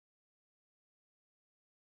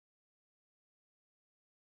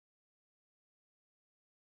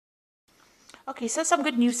Okay, so some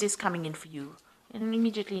good news is coming in for you. And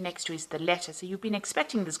immediately next to is the letter. So you've been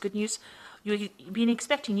expecting this good news. You've been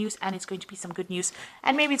expecting news, and it's going to be some good news.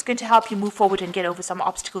 And maybe it's going to help you move forward and get over some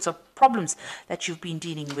obstacles or problems that you've been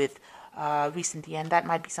dealing with recently. And that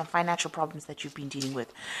might be some financial problems that you've been dealing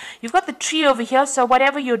with. You've got the tree over here. So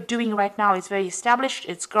whatever you're doing right now is very established.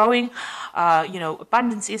 It's growing.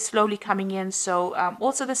 Abundance is slowly coming in. So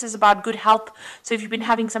also this is about good health. So if you've been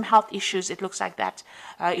having some health issues, it looks like that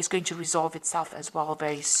is going to resolve itself as well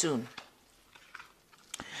very soon.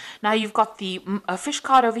 Now you've got the fish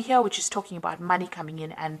card over here, which is talking about money coming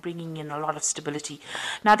in and bringing in a lot of stability.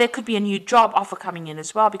 Now there could be a new job offer coming in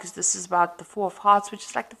as well, because this is about the Four of Hearts, which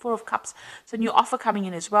is like the Four of Cups. So a new offer coming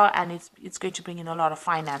in as well, and it's going to bring in a lot of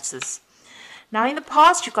finances. Now, in the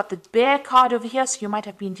past, you've got the bear card over here, so you might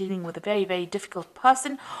have been dealing with a very, very difficult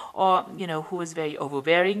person, or, who was very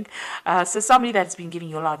overbearing. So somebody that's been giving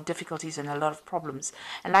you a lot of difficulties and a lot of problems.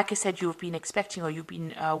 And like I said, you've been expecting, or you've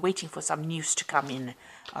been waiting for some news to come in,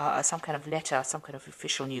 some kind of letter, some kind of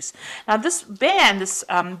official news. Now, this bear and this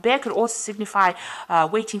bear could also signify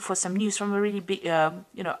waiting for some news from a really big, a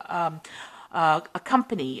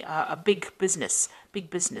company, a big business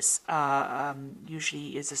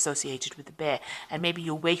usually is associated with the bear, and maybe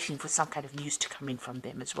you're waiting for some kind of news to come in from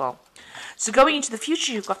them as well. So going into the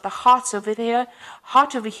future, you've got the heart over here.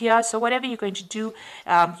 So whatever you're going to do,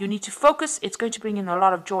 you need to focus. It's going to bring in a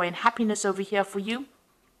lot of joy and happiness over here for you.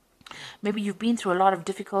 Maybe you've been through a lot of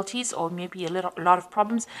difficulties, or maybe a lot of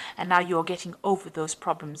problems, and now you're getting over those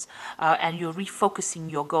problems, and you're refocusing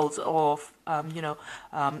your goals. Or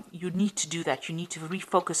you need to do that. You need to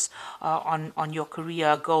refocus on your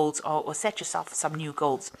career goals, or set yourself some new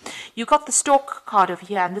goals. You got the Stork card over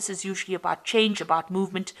here, and this is usually about change, about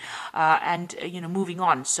movement, and moving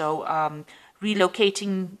on. So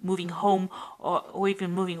relocating, moving home, or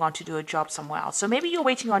even moving on to do a job somewhere else. So maybe you're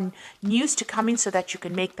waiting on news to come in so that you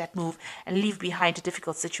can make that move and leave behind a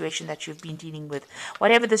difficult situation that you've been dealing with.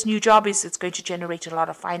 Whatever this new job is, it's going to generate a lot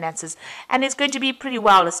of finances, and it's going to be a pretty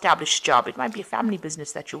well-established job. It might be a family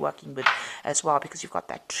business that you're working with as well, because you've got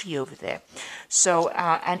that tree over there. So,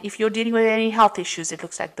 and if you're dealing with any health issues, it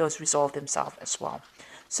looks like those resolve themselves as well.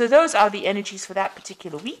 So those are the energies for that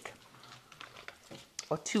particular week,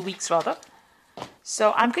 or 2 weeks rather.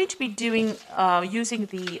 So I'm going to be doing using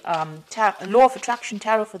the Law of Attraction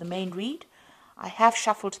Tarot for the main read. I have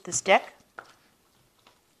shuffled this deck.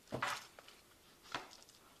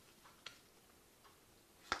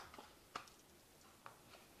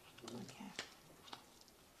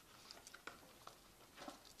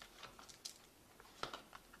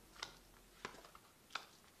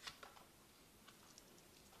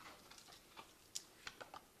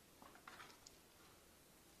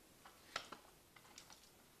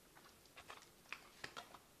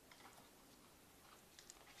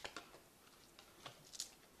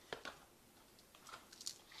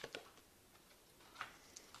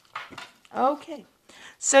 Okay,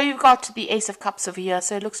 so you've got the Ace of Cups over here.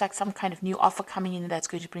 So it looks like some kind of new offer coming in that's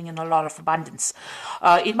going to bring in a lot of abundance.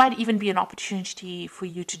 It might even be an opportunity for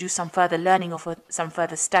you to do some further learning or for some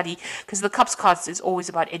further study, because the Cups cards is always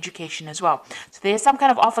about education as well. So there's some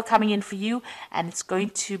kind of offer coming in for you, and it's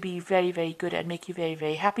going to be very, very good and make you very,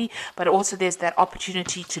 very happy. But also there's that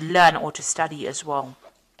opportunity to learn or to study as well.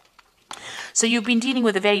 So you've been dealing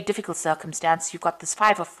with a very difficult circumstance. You've got this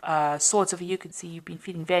Five of Swords over here. You can see you've been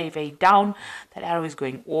feeling very, very down. That arrow is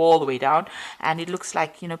going all the way down. And it looks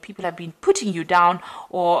like, people have been putting you down,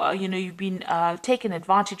 or, you've been taken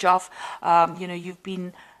advantage of. You've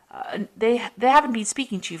been... they haven't been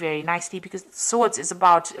speaking to you very nicely, because Swords is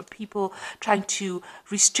about people trying to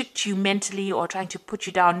restrict you mentally, or trying to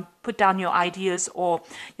put down your ideas, or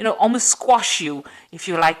almost squash you, if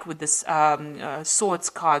you like, with this Swords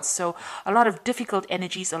card. So a lot of difficult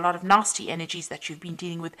energies, a lot of nasty energies that you've been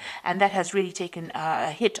dealing with, and that has really taken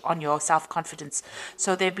a hit on your self-confidence.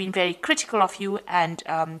 So they've been very critical of you, and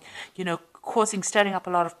stirring up a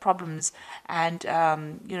lot of problems, and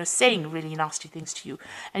saying really nasty things to you.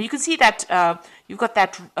 And you can see that you've got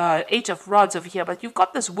that Eight of Rods over here, but you've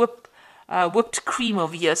got this whipped cream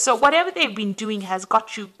over here. So whatever they've been doing has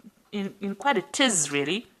got you in quite a tiz,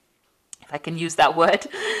 really, if I can use that word.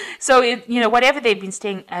 So whatever they've been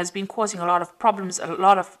saying has been causing a lot of problems, a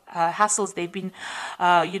lot of hassles. They've been,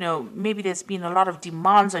 maybe there's been a lot of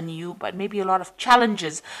demands on you, but maybe a lot of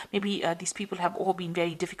challenges. Maybe these people have all been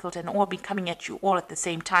very difficult and all been coming at you all at the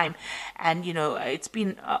same time. And, it's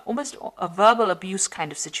been almost a verbal abuse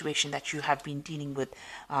kind of situation that you have been dealing with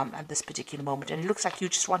at this particular moment. And it looks like you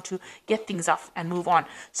just want to get things off and move on.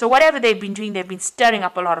 So whatever they've been doing, they've been stirring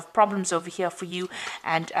up a lot of problems over here for you.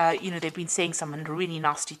 And, they've been saying some really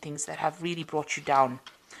nasty things that have really brought you down.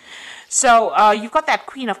 So you've got that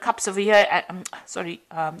Queen of Cups over here.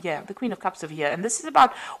 Yeah, the Queen of Cups over here. And this is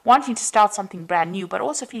about wanting to start something brand new, but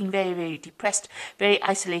also feeling very, very depressed, very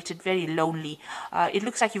isolated, very lonely. It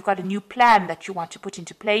looks like you've got a new plan that you want to put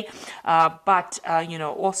into play, but,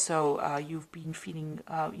 also you've been feeling,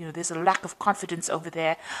 there's a lack of confidence over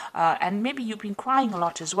there. And maybe you've been crying a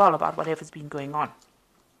lot as well about whatever's been going on.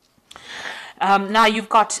 Now you've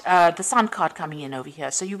got the Sun card coming in over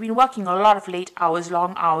here. So you've been working a lot of late hours,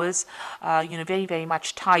 long hours, very, very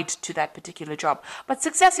much tied to that particular job. But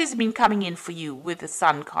success has been coming in for you with the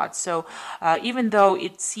Sun card. So even though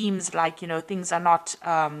it seems like, things are not...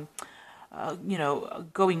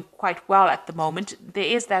 going quite well at the moment, there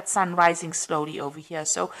is that sun rising slowly over here.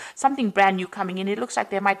 So something brand new coming in. It looks like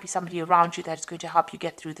there might be somebody around you that is going to help you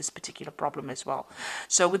get through this particular problem as well.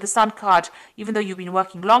 So with the Sun card, even though you've been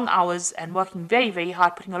working long hours and working very, very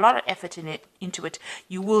hard, putting a lot of effort into it,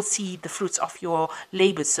 you will see the fruits of your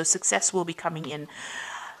labors. So success will be coming in.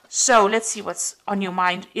 So let's see what's on your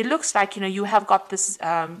mind. It looks like, you have got this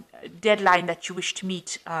deadline that you wish to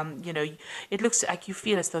meet. It looks like you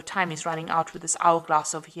feel as though time is running out with this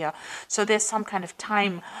hourglass over here. So there's some kind of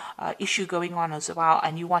time issue going on as well,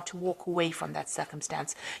 and you want to walk away from that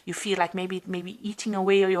circumstance. You feel like maybe eating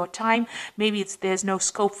away your time. Maybe there's no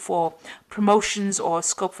scope for promotions or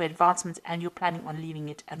scope for advancements, and you're planning on leaving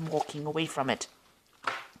it and walking away from it.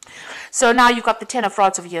 So now you've got the Ten of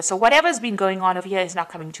Rods over here. So whatever's been going on over here is now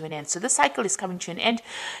coming to an end. So this cycle is coming to an end.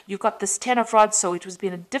 You've got this Ten of Rods. So it has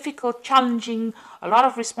been a difficult, challenging, a lot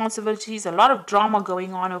of responsibilities, a lot of drama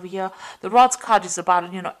going on over here. The Rods card is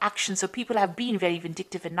about, action. So people have been very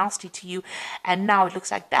vindictive and nasty to you. And now it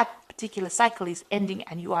looks like that particular cycle is ending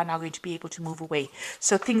and you are now going to be able to move away.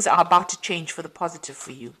 So things are about to change for the positive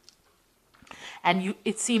for you. And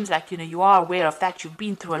it seems like, you are aware of that. You've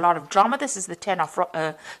been through a lot of drama. This is the Ten of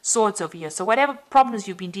Swords over here. So whatever problems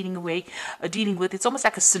you've been dealing with, it's almost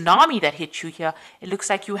like a tsunami that hit you here. It looks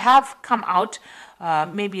like you have come out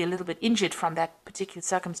maybe a little bit injured from that particular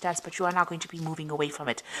circumstance, but you are now going to be moving away from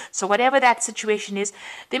it. So whatever that situation is,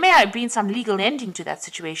 there may have been some legal ending to that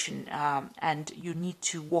situation, and you need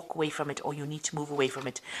to walk away from it, or you need to move away from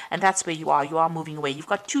it. And that's where you are. You are moving away. You've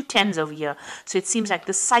got 2 tens over here. So it seems like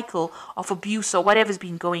the cycle of abuse or whatever's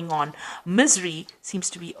been going on, misery, seems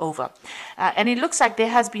to be over. And it looks like there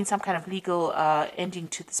has been some kind of legal ending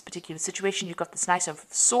to this particular situation. You've got this Knight of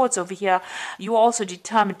Swords over here. You are also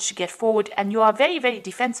determined to get forward, and you are very, very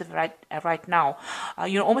defensive right now.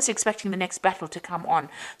 You're almost expecting the next battle to come on.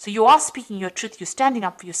 So you are speaking your truth. You're standing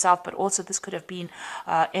up for yourself, but also this could have been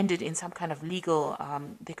ended in some kind of legal,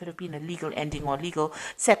 there could have been a legal ending or legal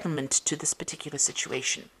settlement to this particular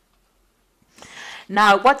situation.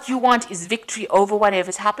 Now, what you want is victory over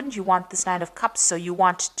whatever's happened. You want this Nine of Cups, so you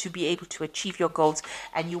want to be able to achieve your goals,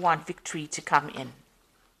 and you want victory to come in.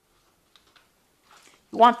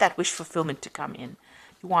 You want that wish fulfillment to come in.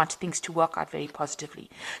 You want things to work out very positively.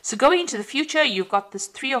 So going into the future, you've got this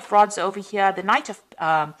Three of Rods over here, the Knight of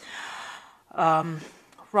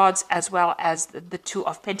Rods, as well as the Two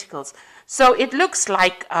of Pentacles. So it looks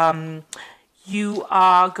like you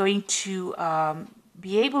are going to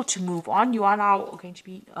be able to move on. You are now going to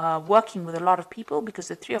be working with a lot of people, because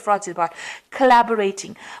the Three of Rods is about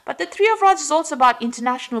collaborating. But the Three of Rods is also about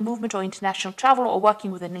international movement or international travel, or working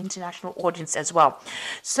with an international audience as well.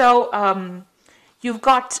 So you've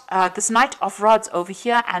got this Knight of Rods over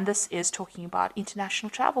here, and this is talking about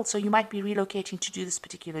international travel. So you might be relocating to do this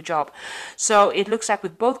particular job. So it looks like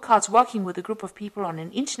with both cards, working with a group of people on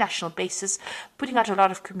an international basis, putting out a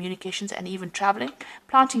lot of communications and even traveling,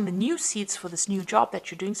 planting the new seeds for this new job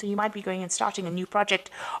that you're doing. So you might be going and starting a new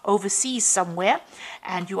project overseas somewhere,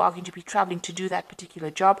 and you are going to be traveling to do that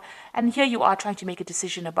particular job. And here you are trying to make a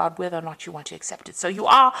decision about whether or not you want to accept it. So you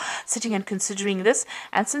are sitting and considering this,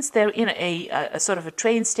 and since they're in a sort of a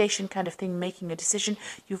train station kind of thing, making a decision,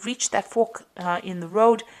 you've reached that fork in the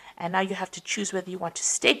road, and now you have to choose whether you want to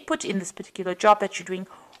stay put in this particular job that you're doing,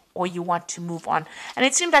 or you want to move on. And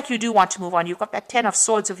it seems like you do want to move on. You've got that Ten of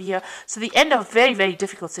Swords over here. So the end of a very, very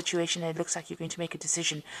difficult situation, and it looks like you're going to make a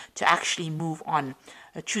decision to actually move on,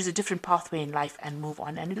 choose a different pathway in life and move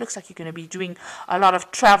on. And it looks like you're going to be doing a lot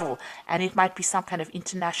of travel, and it might be some kind of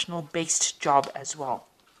international based job as well.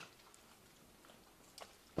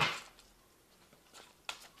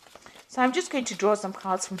 So I'm just going to draw some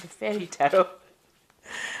cards from the Fairy Tarot.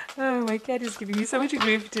 Oh, my cat is giving me so much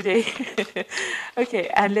grief today. Okay,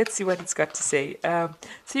 and let's see what it's got to say. So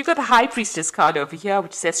you've got the High Priestess card over here,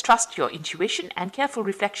 which says, trust your intuition and careful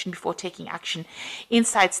reflection before taking action.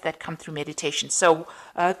 Insights that come through meditation. So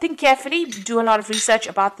think carefully, do a lot of research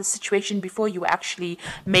about the situation before you actually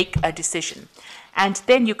make a decision. And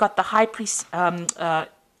then you've got the High Priest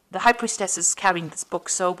the High Priestess is carrying this book,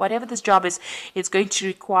 so whatever this job is, it's going to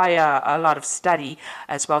require a lot of study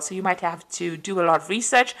as well. So you might have to do a lot of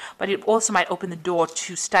research, but it also might open the door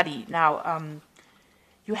to study. Now,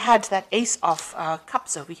 you had that Ace of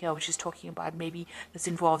Cups over here, which is talking about maybe this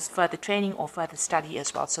involves further training or further study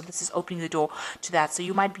as well. So this is opening the door to that. So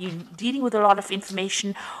you might be dealing with a lot of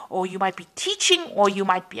information, or you might be teaching, or you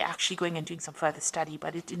might be actually going and doing some further study,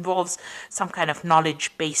 but it involves some kind of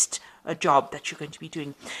knowledge-based job that you're going to be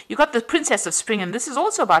doing. You got the Princess of Spring, and this is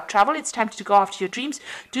also about travel. It's time to go after your dreams,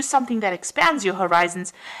 do something that expands your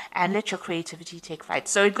horizons, and let your creativity take flight.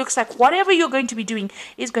 So it looks like whatever you're going to be doing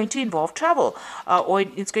is going to involve travel, or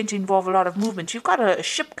it's going to involve a lot of movement. You've got a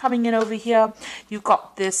ship coming in over here. You've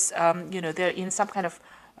got this, you know, they're in some kind of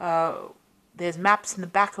there's maps in the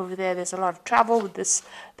back over there. There's a lot of travel with this,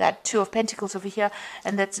 that Two of Pentacles over here,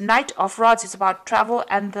 and that's Knight of Rods is about travel,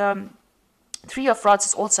 and the Three of Rods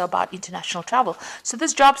is also about international travel. So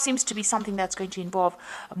this job seems to be something that's going to involve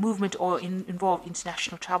a movement or involve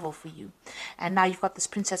international travel for you. And now you've got this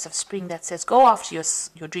Princess of Spring that says go after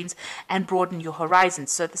your dreams and broaden your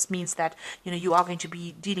horizons. So this means that, you know, you are going to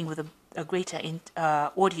be dealing with a greater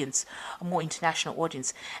audience, a more international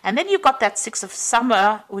audience. And then you've got that Six of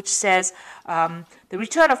Summer, which says the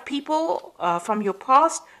return of people from your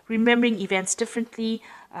past, remembering events differently,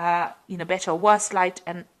 in a better or worse light,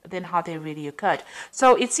 and then how they really occurred.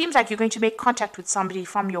 So it seems like you're going to make contact with somebody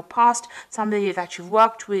from your past, somebody that you've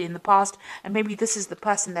worked with in the past, and maybe this is the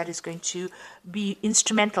person that is going to be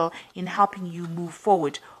instrumental in helping you move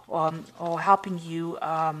forward, or helping you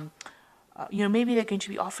you know, maybe they're going to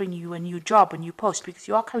be offering you a new job, a new post, because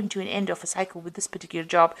you are coming to an end of a cycle with this particular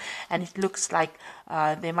job, and it looks like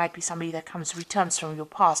there might be somebody that returns from your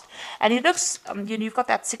past. And it looks, you know, you've got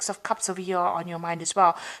that Six of Cups over here on your mind as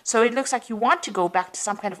well. So it looks like you want to go back to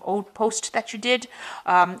some kind of old post that you did,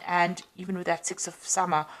 and even with that Six of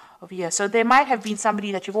Summer over here. So there might have been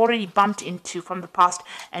somebody that you've already bumped into from the past,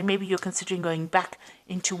 and maybe you're considering going back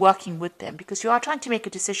into working with them, because you are trying to make a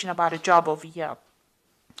decision about a job over here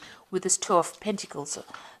with this Two of Pentacles.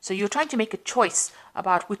 So you're trying to make a choice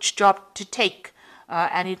about which job to take,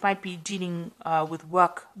 and it might be dealing with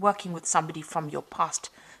working with somebody from your past.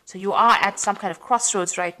 So you are at some kind of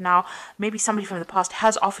crossroads right now. Maybe somebody from the past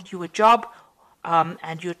has offered you a job,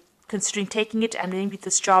 and you're considering taking it, and maybe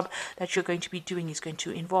this job that you're going to be doing is going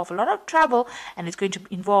to involve a lot of travel, and it's going to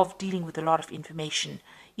involve dealing with a lot of information,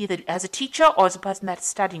 either as a teacher or as a person that's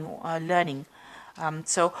studying or learning.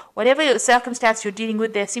 So whatever circumstance you're dealing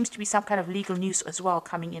with, there seems to be some kind of legal news as well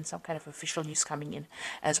coming in, some kind of official news coming in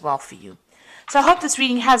as well for you. So I hope this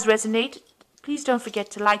reading has resonated. Please don't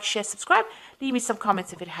forget to like, share, subscribe. Leave me some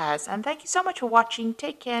comments if it has. And thank you so much for watching.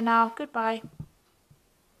 Take care now. Goodbye.